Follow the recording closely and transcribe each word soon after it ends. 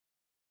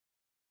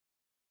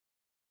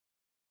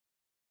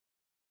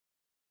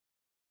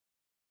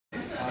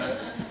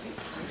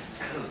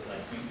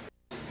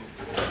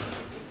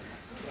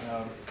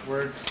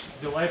We're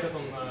delighted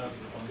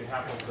on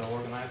behalf of the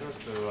organizers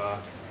to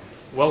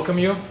welcome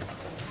you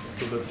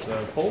to this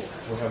poll.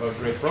 We have a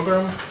great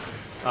program.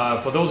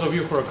 For those of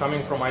you who are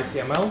coming from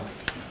ICML,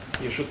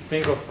 you should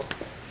think of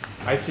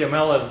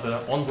ICML as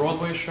the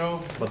on-Broadway show,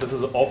 but this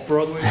is an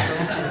off-Broadway show.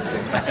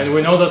 And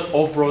we know that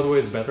off-Broadway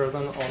is better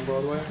than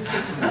on-Broadway.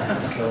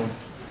 So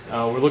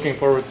we're looking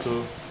forward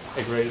to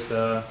a great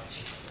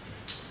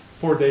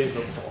 4 days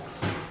of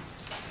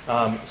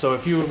talks. So a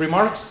few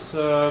remarks.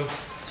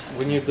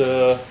 We need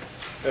the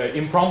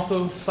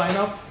impromptu sign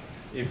up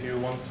if you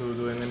want to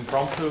do an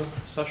impromptu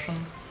session,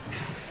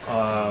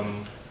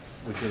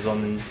 which is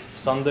on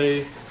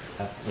Sunday.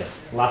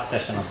 Yes, last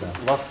session of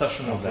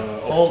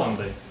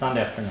Sunday.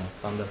 Sunday afternoon.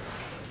 Sunday.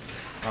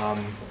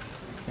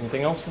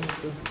 Anything else we need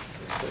to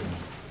say?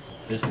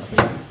 Just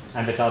nothing.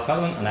 I'm Vital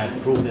Kalman, and I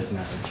approve this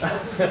message.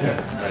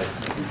 Right.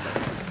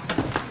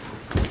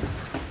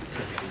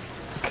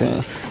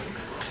 Okay.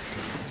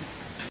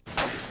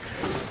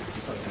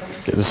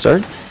 Get to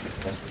start.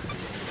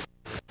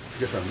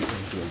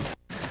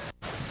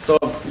 So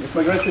it's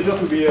my great pleasure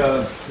to be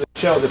the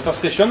chair of the first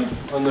session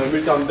on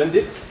multi-armed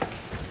bandit.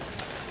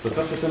 The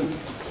first session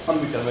on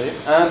multi-armed bandit,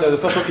 and the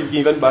first talk is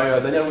given by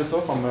Daniel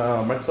Russo from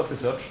Microsoft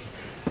Research.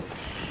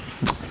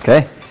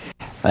 Okay,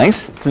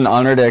 thanks. It's an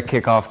honor to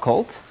kick off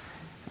Colt.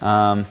 So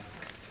I'm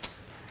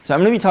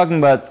going to be talking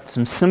about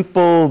some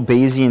simple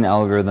Bayesian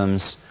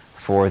algorithms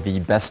for the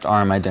best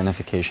arm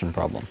identification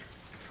problem.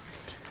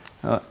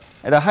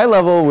 At a high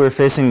level, we're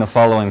facing the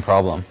following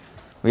problem.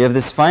 We have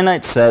this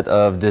finite set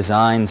of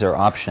designs or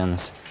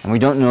options, and we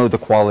don't know the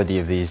quality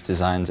of these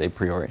designs a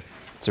priori.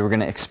 So we're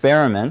going to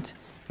experiment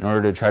in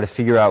order to try to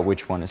figure out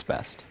which one is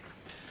best.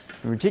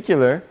 In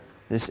particular,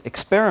 this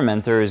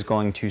experimenter is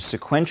going to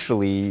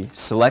sequentially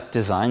select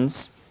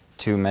designs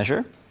to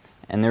measure,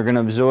 and they're going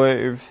to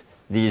observe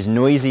these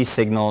noisy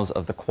signals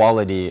of the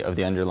quality of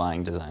the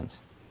underlying designs.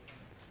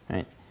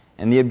 Right?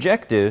 And the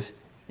objective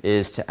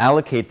is to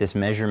allocate this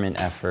measurement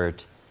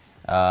effort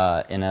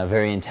in a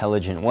very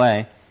intelligent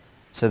way,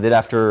 so that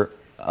after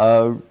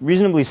a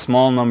reasonably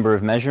small number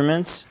of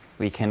measurements,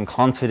 we can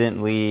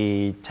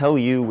confidently tell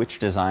you which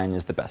design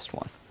is the best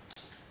one.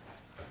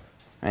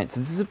 Right, so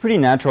this is a pretty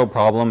natural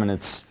problem, and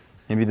it's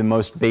maybe the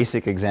most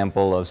basic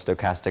example of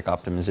stochastic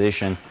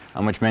optimization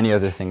on which many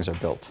other things are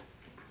built.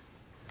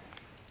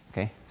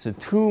 Okay, so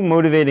two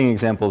motivating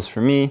examples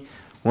for me.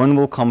 One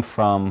will come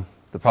from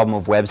the problem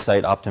of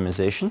website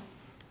optimization.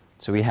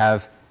 So we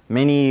have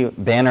many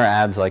banner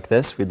ads like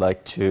this. We'd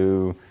like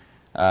to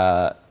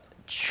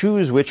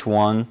choose which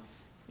one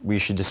we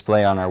should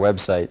display on our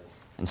website.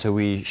 And so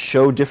we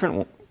show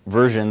different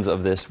versions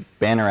of this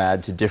banner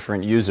ad to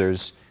different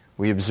users.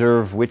 We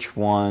observe which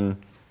one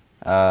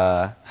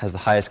has the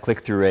highest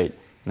click-through rate,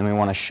 and then we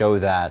want to show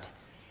that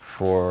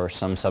for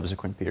some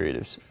subsequent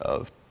period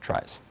of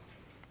tries.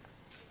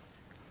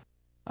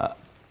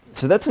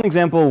 So that's an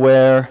example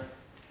where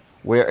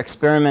we're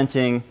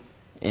experimenting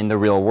in the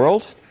real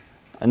world.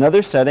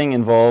 Another setting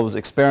involves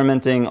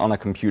experimenting on a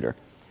computer.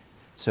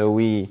 So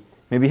we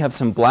maybe have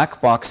some black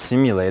box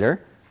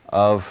simulator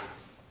of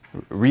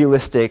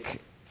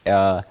realistic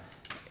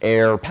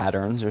air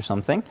patterns or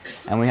something,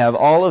 and we have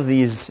all of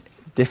these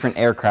different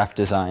aircraft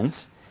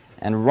designs,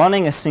 and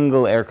running a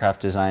single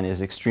aircraft design is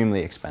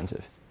extremely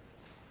expensive.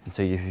 And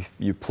so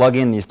you plug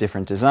in these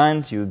different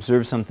designs, you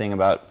observe something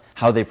about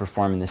how they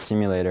perform in the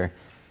simulator,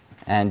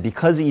 and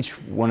because each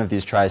one of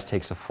these tries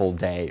takes a full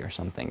day or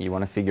something, you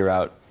want to figure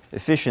out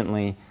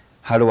efficiently,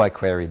 how do I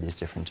query these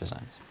different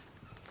designs?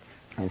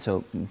 And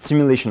so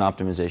simulation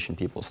optimization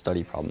people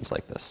study problems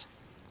like this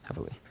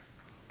heavily.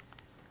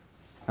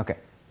 Okay.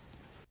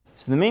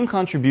 So the main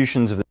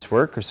contributions of this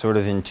work are sort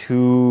of in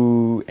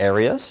two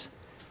areas.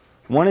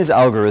 One is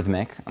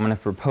algorithmic. I'm going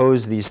to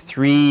propose these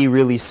three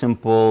really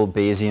simple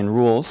Bayesian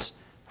rules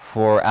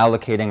for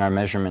allocating our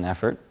measurement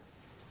effort.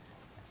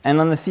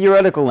 And on the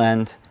theoretical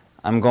end,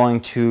 I'm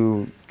going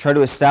to try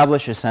to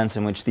establish a sense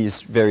in which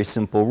these very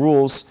simple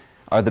rules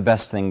are the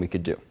best thing we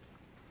could do.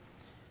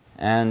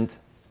 And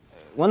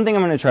one thing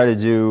I'm going to try to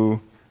do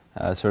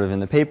sort of in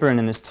the paper and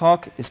in this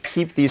talk is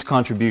keep these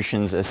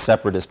contributions as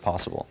separate as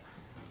possible,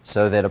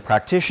 so that a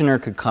practitioner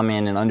could come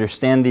in and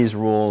understand these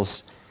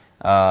rules,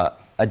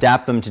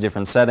 adapt them to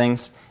different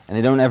settings, and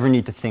they don't ever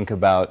need to think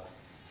about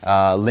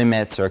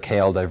limits or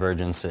KL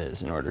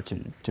divergences in order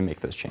to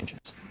make those changes.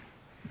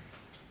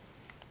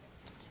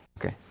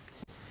 Okay.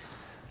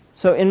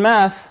 So in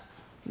math,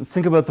 let's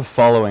think about the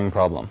following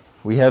problem.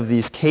 We have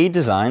these k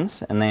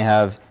designs, and they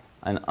have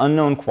an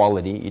unknown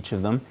quality, each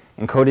of them,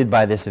 encoded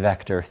by this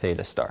vector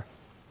theta star.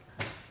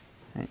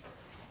 Right?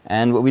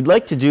 And what we'd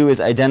like to do is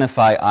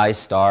identify I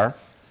star,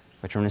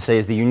 which we're going to say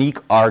is the unique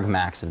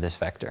argmax of this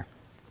vector.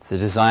 It's the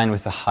design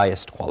with the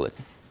highest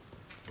quality.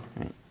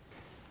 Right?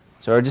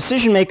 So our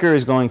decision maker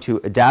is going to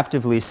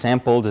adaptively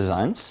sample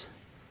designs,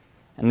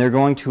 and they're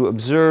going to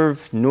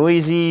observe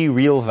noisy,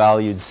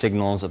 real-valued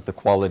signals of the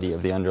quality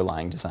of the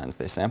underlying designs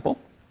they sample.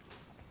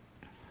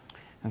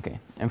 Okay,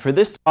 and for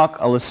this talk,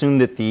 I'll assume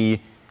that the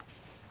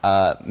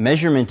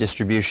measurement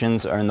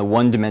distributions are in the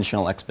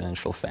one-dimensional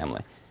exponential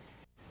family.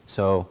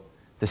 So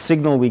the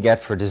signal we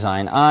get for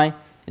design I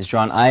is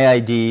drawn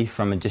IID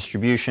from a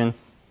distribution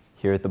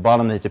here at the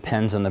bottom that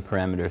depends on the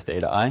parameter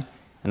theta I.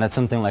 And that's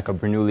something like a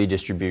Bernoulli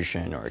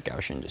distribution or a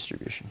Gaussian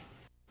distribution.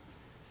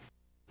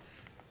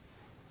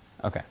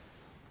 OK.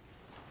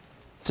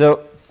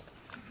 So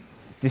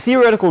the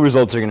theoretical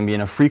results are going to be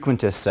in a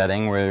frequentist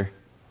setting where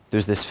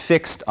there's this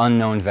fixed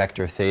unknown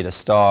vector theta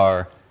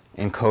star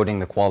encoding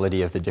the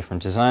quality of the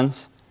different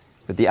designs.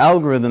 But the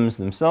algorithms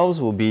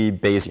themselves will be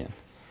Bayesian.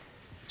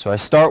 So I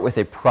start with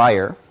a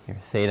prior, here,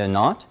 theta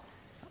naught,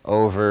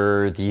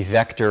 over the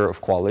vector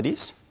of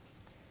qualities.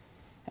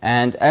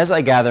 And as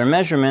I gather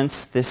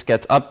measurements, this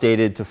gets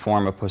updated to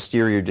form a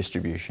posterior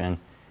distribution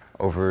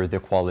over the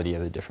quality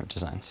of the different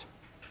designs.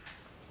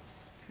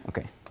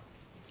 OK.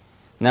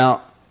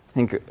 Now, I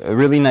think a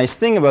really nice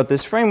thing about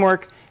this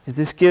framework is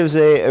this gives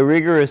a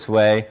rigorous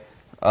way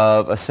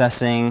of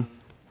assessing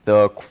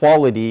the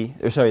quality,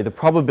 or sorry, the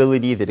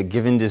probability that a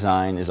given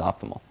design is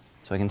optimal.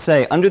 So I can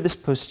say, under this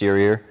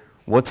posterior,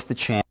 what's the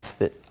chance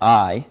that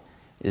I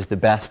is the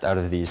best out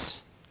of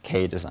these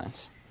k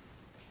designs?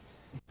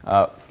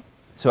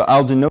 So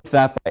I'll denote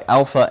that by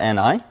alpha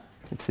ni.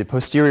 It's the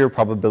posterior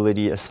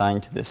probability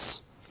assigned to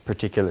this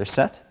particular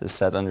set, the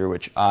set under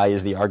which I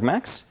is the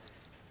argmax.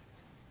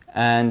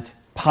 And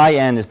pi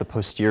n is the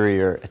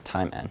posterior at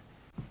time n.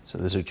 So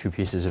those are two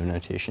pieces of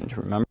notation to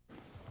remember.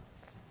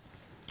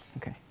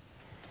 OK.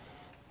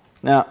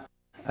 Now,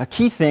 a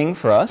key thing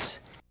for us is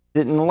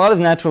that in a lot of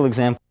natural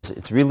examples,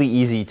 it's really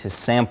easy to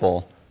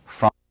sample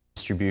from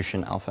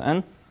distribution alpha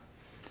n.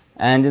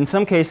 And in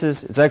some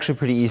cases, it's actually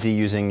pretty easy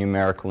using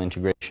numerical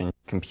integration to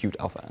compute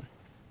alpha n.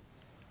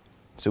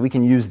 So we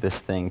can use this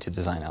thing to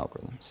design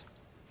algorithms.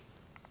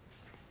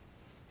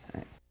 All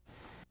right.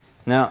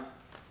 Now,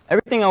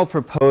 everything I'll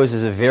propose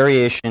is a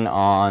variation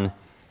on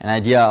an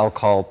idea I'll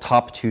call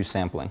top 2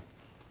 sampling.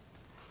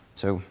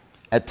 So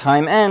at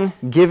time n,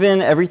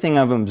 given everything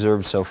I've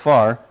observed so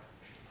far,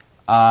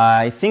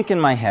 I think in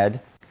my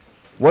head,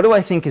 what do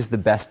I think is the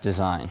best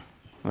design?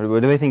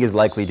 What do I think is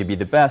likely to be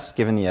the best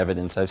given the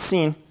evidence I've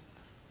seen?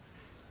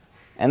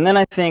 And then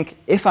I think,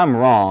 if I'm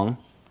wrong,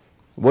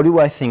 what do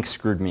I think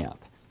screwed me up?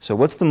 So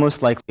what's the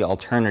most likely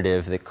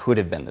alternative that could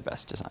have been the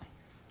best design?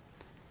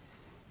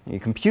 You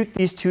compute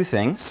these two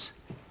things,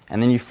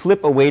 and then you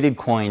flip a weighted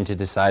coin to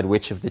decide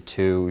which of the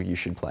two you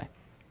should play.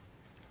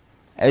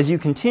 As you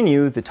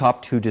continue, the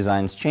top 2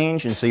 designs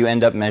change, and so you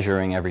end up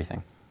measuring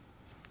everything.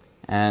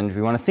 And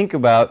we want to think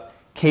about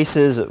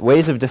cases,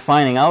 ways of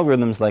defining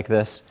algorithms like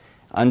this,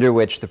 under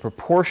which the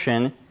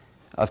proportion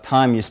of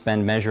time you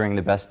spend measuring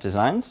the best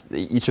designs,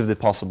 each of the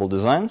possible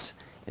designs,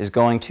 is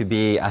going to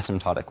be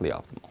asymptotically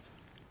optimal.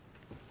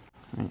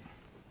 Right.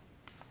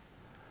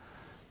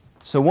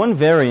 So one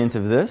variant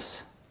of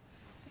this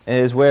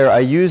is where I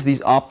use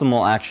these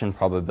optimal action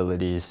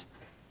probabilities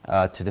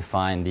to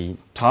define the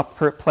top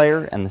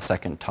player and the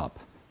second top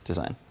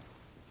design.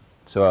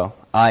 So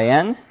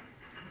IN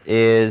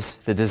is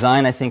the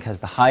design I think has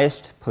the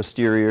highest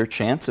posterior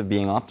chance of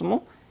being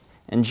optimal,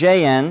 and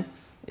JN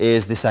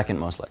is the second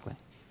most likely.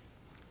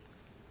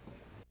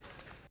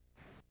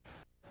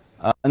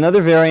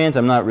 Another variant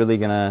I'm not really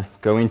going to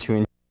go into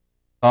in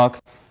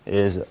talk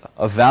is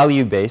a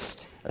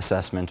value-based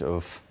assessment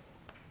of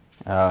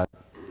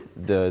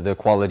the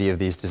quality of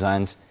these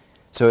designs.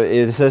 So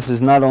it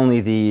assesses not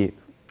only the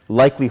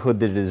likelihood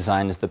that a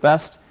design is the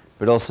best,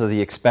 but also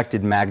the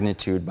expected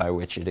magnitude by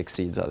which it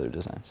exceeds other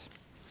designs.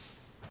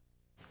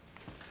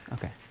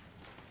 OK.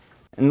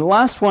 And the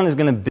last one is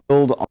going to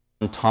build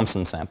on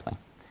Thompson sampling.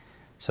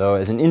 So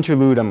as an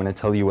interlude, I'm going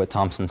to tell you what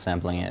Thompson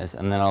sampling is,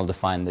 and then I'll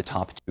define the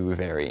top 2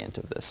 variant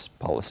of this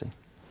policy.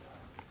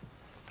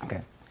 OK.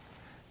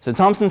 So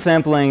Thompson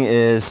sampling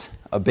is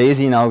a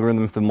Bayesian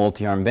algorithm for the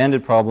multi-arm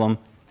bandit problem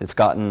that's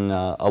gotten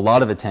a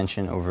lot of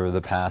attention over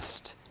the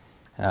past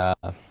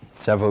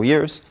several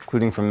years,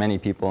 including from many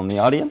people in the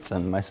audience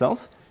and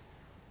myself.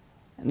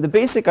 And the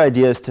basic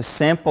idea is to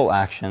sample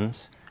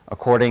actions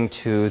according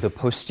to the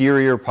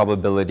posterior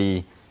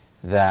probability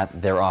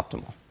that they're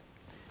optimal.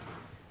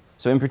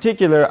 So in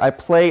particular, I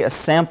play a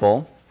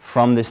sample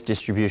from this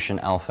distribution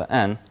alpha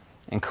n,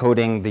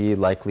 encoding the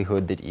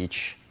likelihood that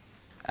each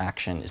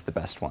action is the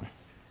best one.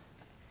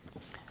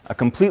 A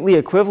completely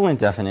equivalent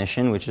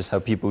definition, which is how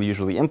people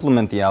usually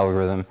implement the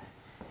algorithm,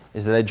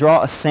 is that I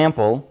draw a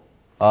sample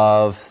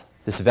of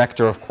this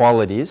vector of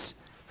qualities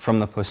from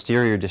the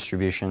posterior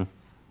distribution,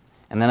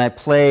 and then I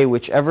play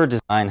whichever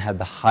design had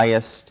the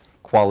highest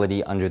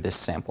quality under this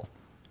sample.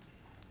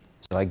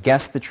 So I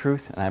guess the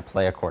truth, and I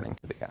play according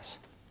to the guess.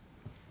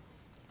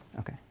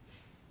 OK.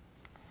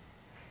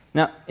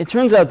 Now, it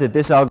turns out that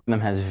this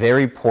algorithm has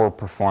very poor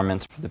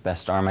performance for the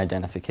best arm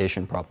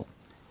identification problem.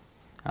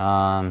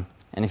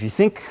 And if you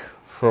think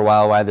for a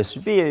while why this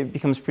would be, it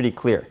becomes pretty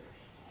clear.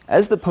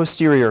 As the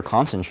posterior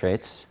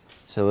concentrates,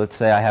 so let's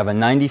say I have a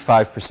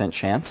 95%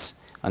 chance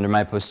under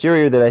my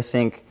posterior that I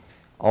think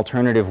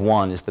alternative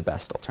 1 is the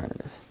best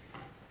alternative,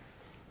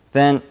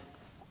 then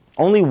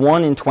only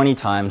 1 in 20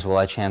 times will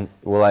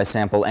I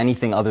sample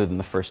anything other than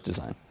the first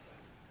design.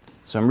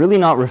 So I'm really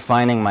not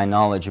refining my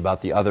knowledge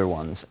about the other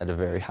ones at a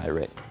very high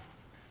rate.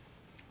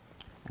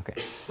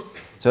 Okay.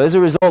 So as a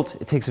result,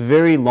 it takes a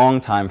very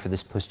long time for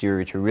this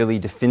posterior to really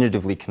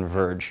definitively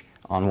converge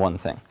on one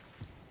thing.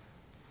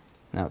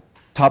 Now,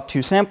 top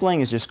 2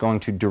 sampling is just going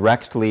to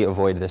directly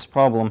avoid this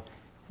problem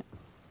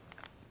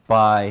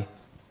by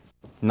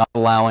not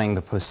allowing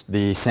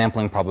the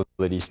sampling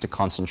probabilities to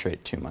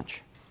concentrate too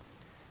much.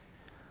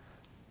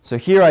 So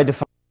here I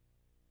define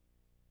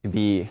to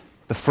be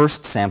the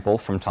first sample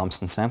from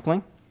Thompson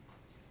sampling.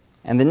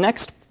 And the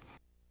next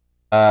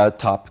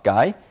top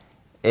guy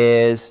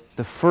is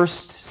the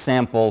first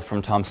sample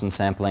from Thompson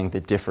sampling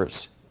that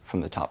differs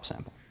from the top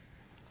sample.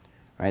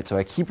 Right? So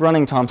I keep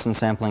running Thompson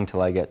sampling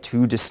till I get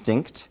 2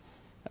 distinct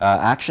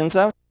actions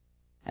out,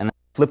 and then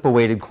flip a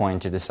weighted coin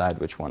to decide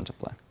which one to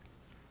play.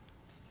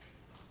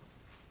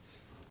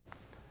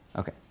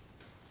 Okay.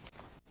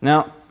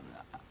 Now,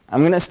 I'm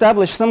going to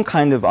establish some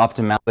kind of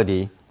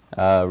optimality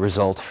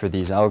result for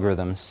these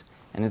algorithms,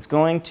 and it's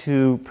going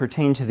to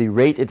pertain to the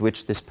rate at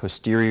which this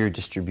posterior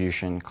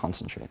distribution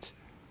concentrates.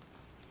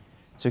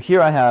 So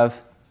here I have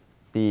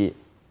a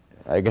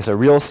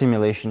real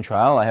simulation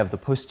trial. I have the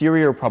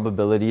posterior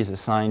probabilities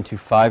assigned to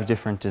 5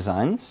 different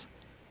designs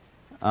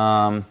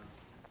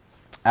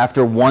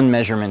after 1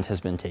 measurement has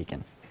been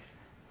taken.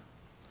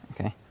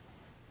 Okay.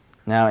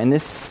 Now, in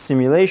this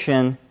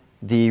simulation,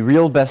 the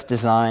real best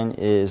design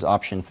is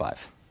option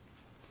 5.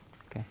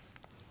 Okay.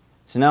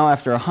 So now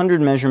after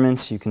 100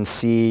 measurements, you can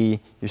see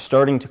you're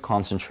starting to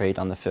concentrate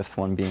on the 5th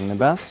one being the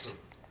best.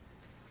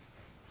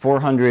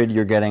 400,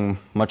 you're getting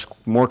much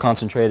more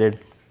concentrated.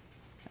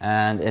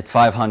 And at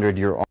 500,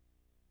 you're all.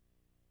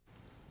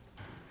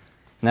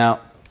 Now,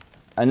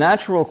 a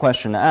natural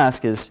question to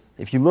ask is,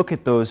 if you look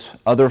at those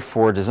other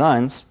 4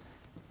 designs,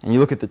 and you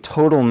look at the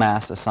total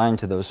mass assigned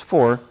to those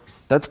 4,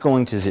 that's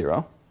going to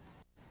 0.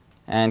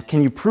 And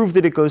can you prove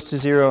that it goes to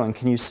 0? And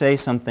can you say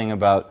something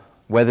about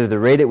whether the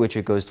rate at which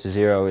it goes to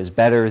 0 is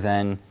better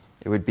than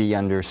it would be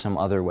under some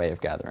other way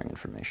of gathering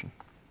information?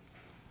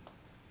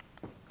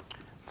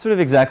 That's sort of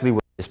exactly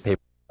what this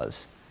paper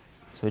does.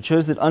 So it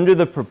shows that under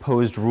the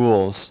proposed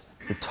rules,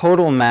 the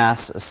total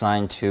mass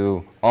assigned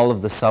to all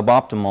of the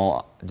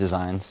suboptimal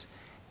designs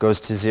goes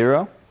to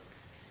 0.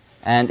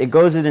 And it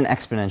goes at an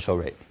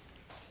exponential rate.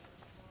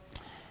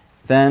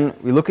 Then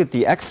we look at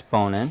the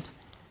exponent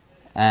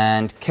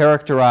and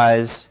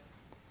characterize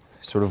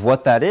sort of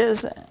what that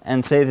is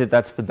and say that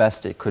that's the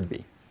best it could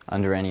be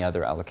under any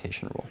other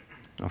allocation rule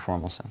in a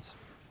formal sense.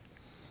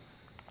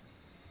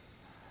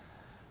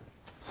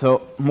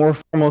 So more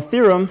formal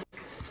theorem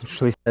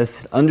essentially says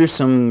that under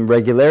some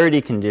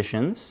regularity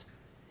conditions,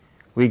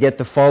 we get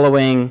the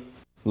following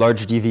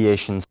large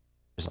deviations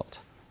result.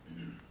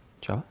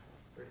 Joe?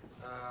 Sorry.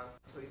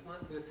 So it's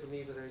not good to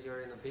me whether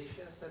you're in a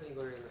Bayesian setting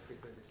or in a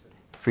frequentist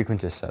setting.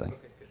 Frequentist setting.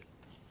 Okay, good.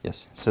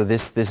 Yes. So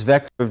this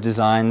vector of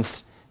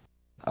designs,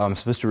 I'm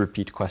supposed to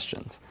repeat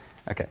questions.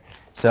 Okay.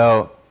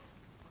 So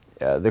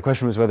the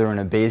question was whether we're in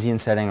a Bayesian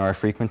setting or a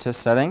frequentist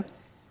setting.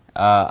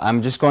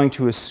 I'm just going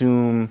to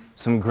assume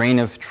some grain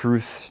of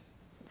truth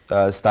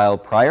style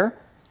prior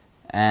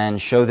and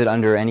show that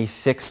under any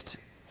fixed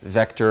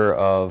vector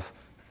of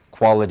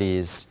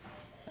qualities,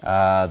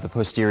 the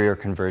posterior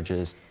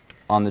converges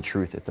on the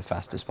truth at the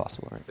fastest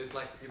possible rate. So it's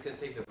like you can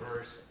take the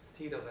verse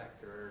theta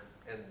vector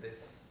and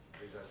this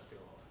result still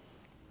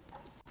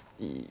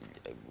holds.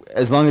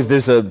 As long as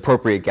there's an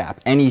appropriate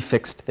gap, any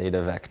fixed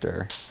theta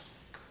vector,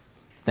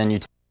 then you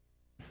take.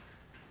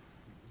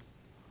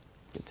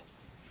 Good.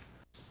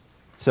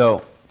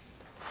 So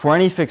for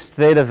any fixed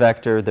theta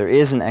vector, there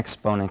is an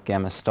exponent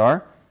gamma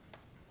star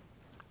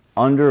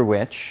under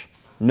which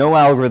no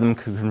algorithm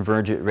could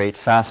converge at rate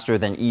faster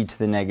than e to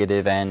the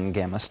negative n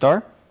gamma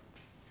star.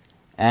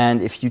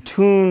 And if you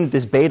tune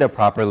this beta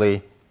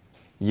properly,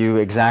 you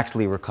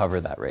exactly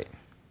recover that rate.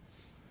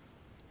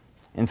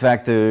 In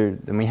fact, then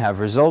we have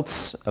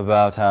results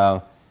about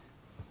how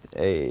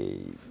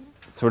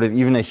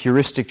even a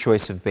heuristic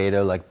choice of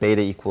beta, like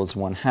beta equals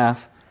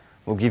 1/2,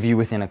 will give you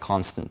within a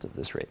constant of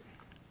this rate.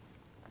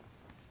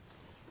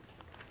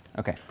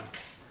 Okay.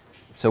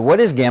 So what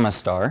is gamma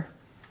star?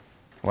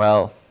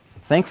 Well,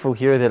 I'm thankful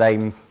here that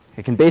I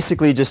can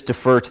basically just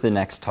defer to the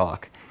next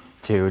talk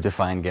to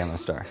define gamma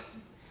star.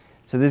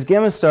 So this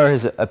gamma star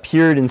has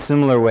appeared in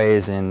similar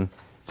ways in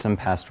some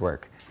past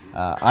work.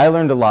 I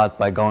learned a lot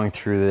by going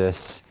through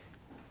this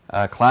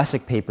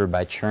classic paper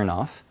by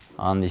Chernoff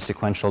on the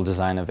sequential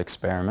design of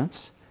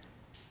experiments.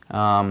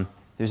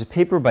 There's a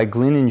paper by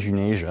Glynn and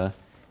Juneja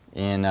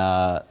in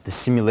the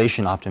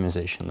simulation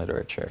optimization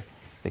literature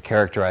that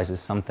characterizes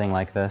something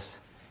like this.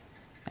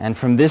 And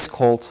from this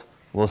colt,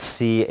 we'll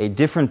see a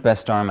different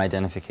best arm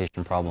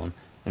identification problem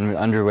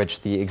under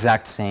which the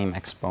exact same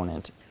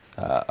exponent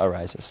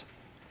arises.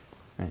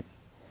 Right.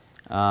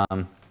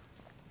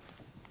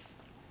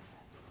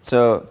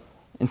 So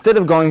instead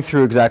of going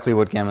through exactly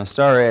what gamma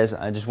star is,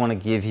 I just want to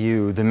give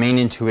you the main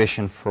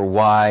intuition for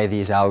why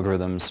these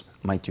algorithms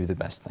might do the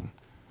best thing.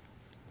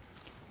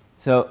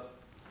 So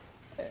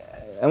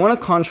I want to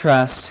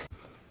contrast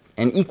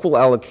an equal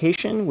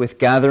allocation with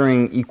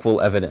gathering equal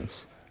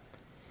evidence.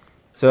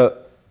 So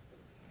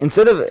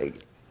instead of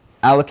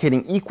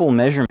allocating equal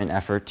measurement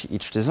effort to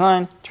each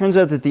design, it turns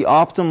out that the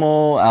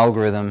optimal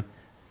algorithm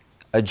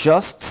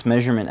adjusts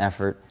measurement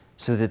effort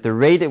so that the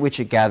rate at which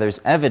it gathers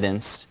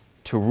evidence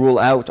to rule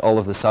out all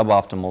of the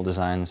suboptimal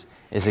designs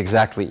is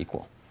exactly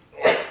equal.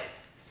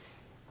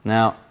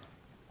 Now,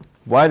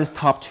 why does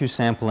top 2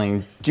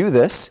 sampling do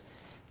this?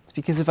 It's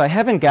because if I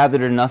haven't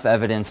gathered enough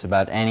evidence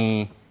about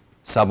any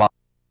suboptimal,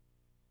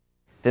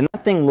 then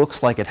that thing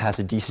looks like it has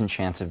a decent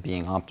chance of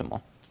being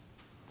optimal.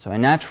 So I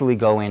naturally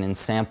go in and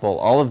sample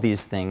all of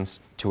these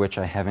things to which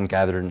I haven't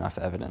gathered enough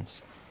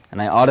evidence.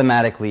 And I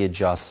automatically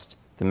adjust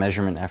the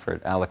measurement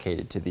effort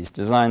allocated to these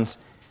designs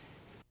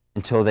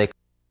until they come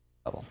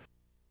to the level.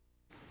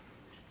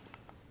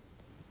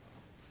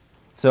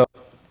 So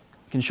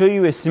I can show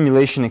you a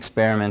simulation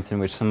experiment in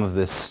which some of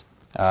this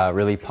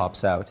really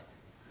pops out.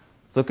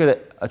 Let's look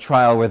at a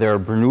trial where there are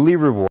Bernoulli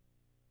rewards,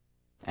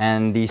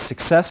 and the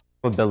success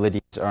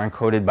probabilities are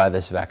encoded by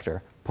this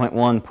vector,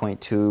 0.1,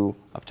 0.2,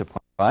 up to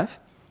 0.5.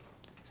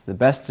 So the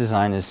best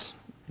design is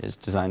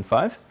design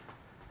 5.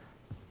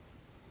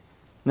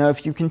 Now,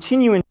 if you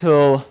continue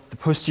until the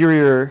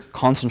posterior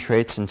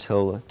concentrates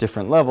until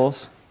different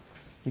levels,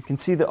 you can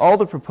see that all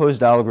the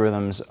proposed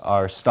algorithms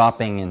are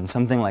stopping in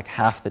something like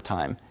half the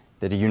time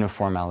that a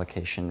uniform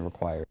allocation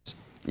requires,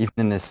 even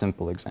in this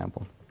simple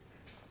example.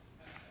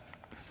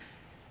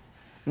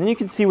 And then you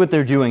can see what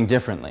they're doing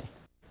differently.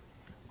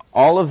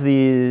 All of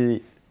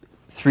the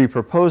 3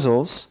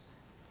 proposals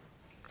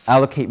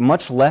allocate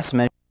much less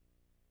measurement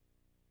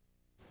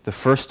the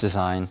first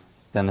design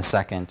than the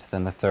second,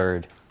 than the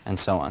third, and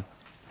so on.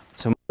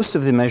 So most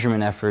of the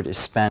measurement effort is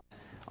spent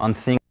on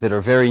things that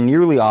are very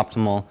nearly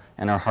optimal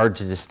and are hard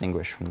to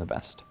distinguish from the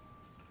best.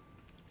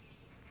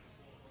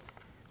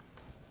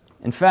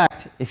 In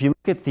fact, if you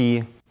look at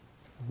the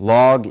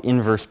log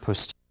inverse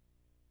posterior,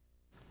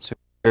 so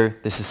here,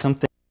 this is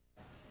something,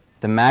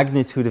 the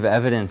magnitude of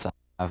evidence I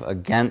have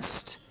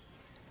against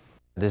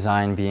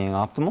design being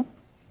optimal,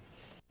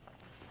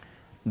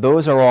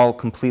 those are all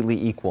completely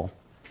equal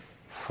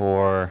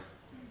for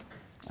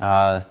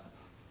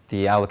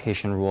the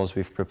allocation rules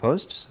we've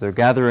proposed. So they're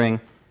gathering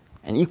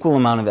an equal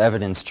amount of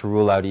evidence to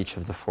rule out each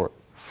of the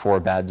four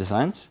bad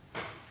designs.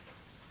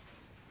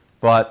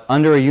 But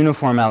under a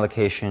uniform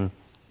allocation,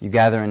 you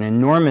gather an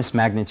enormous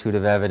magnitude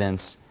of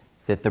evidence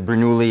that the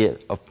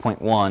Bernoulli of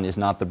 0.1 is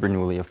not the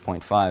Bernoulli of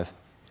 0.5,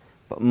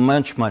 but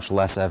much, much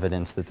less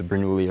evidence that the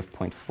Bernoulli of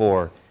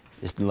 0.4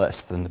 is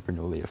less than the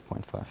Bernoulli of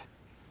 0.5.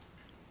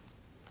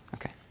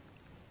 Okay.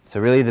 So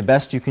really the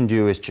best you can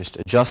do is just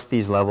adjust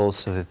these levels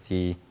so that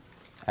the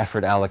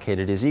effort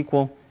allocated is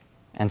equal,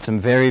 and some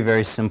very,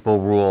 very simple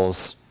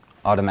rules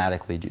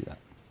automatically do that.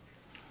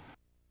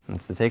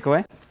 That's the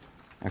takeaway?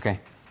 Okay.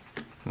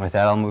 With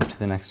that, I'll move to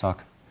the next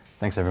talk.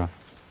 Thanks, everyone.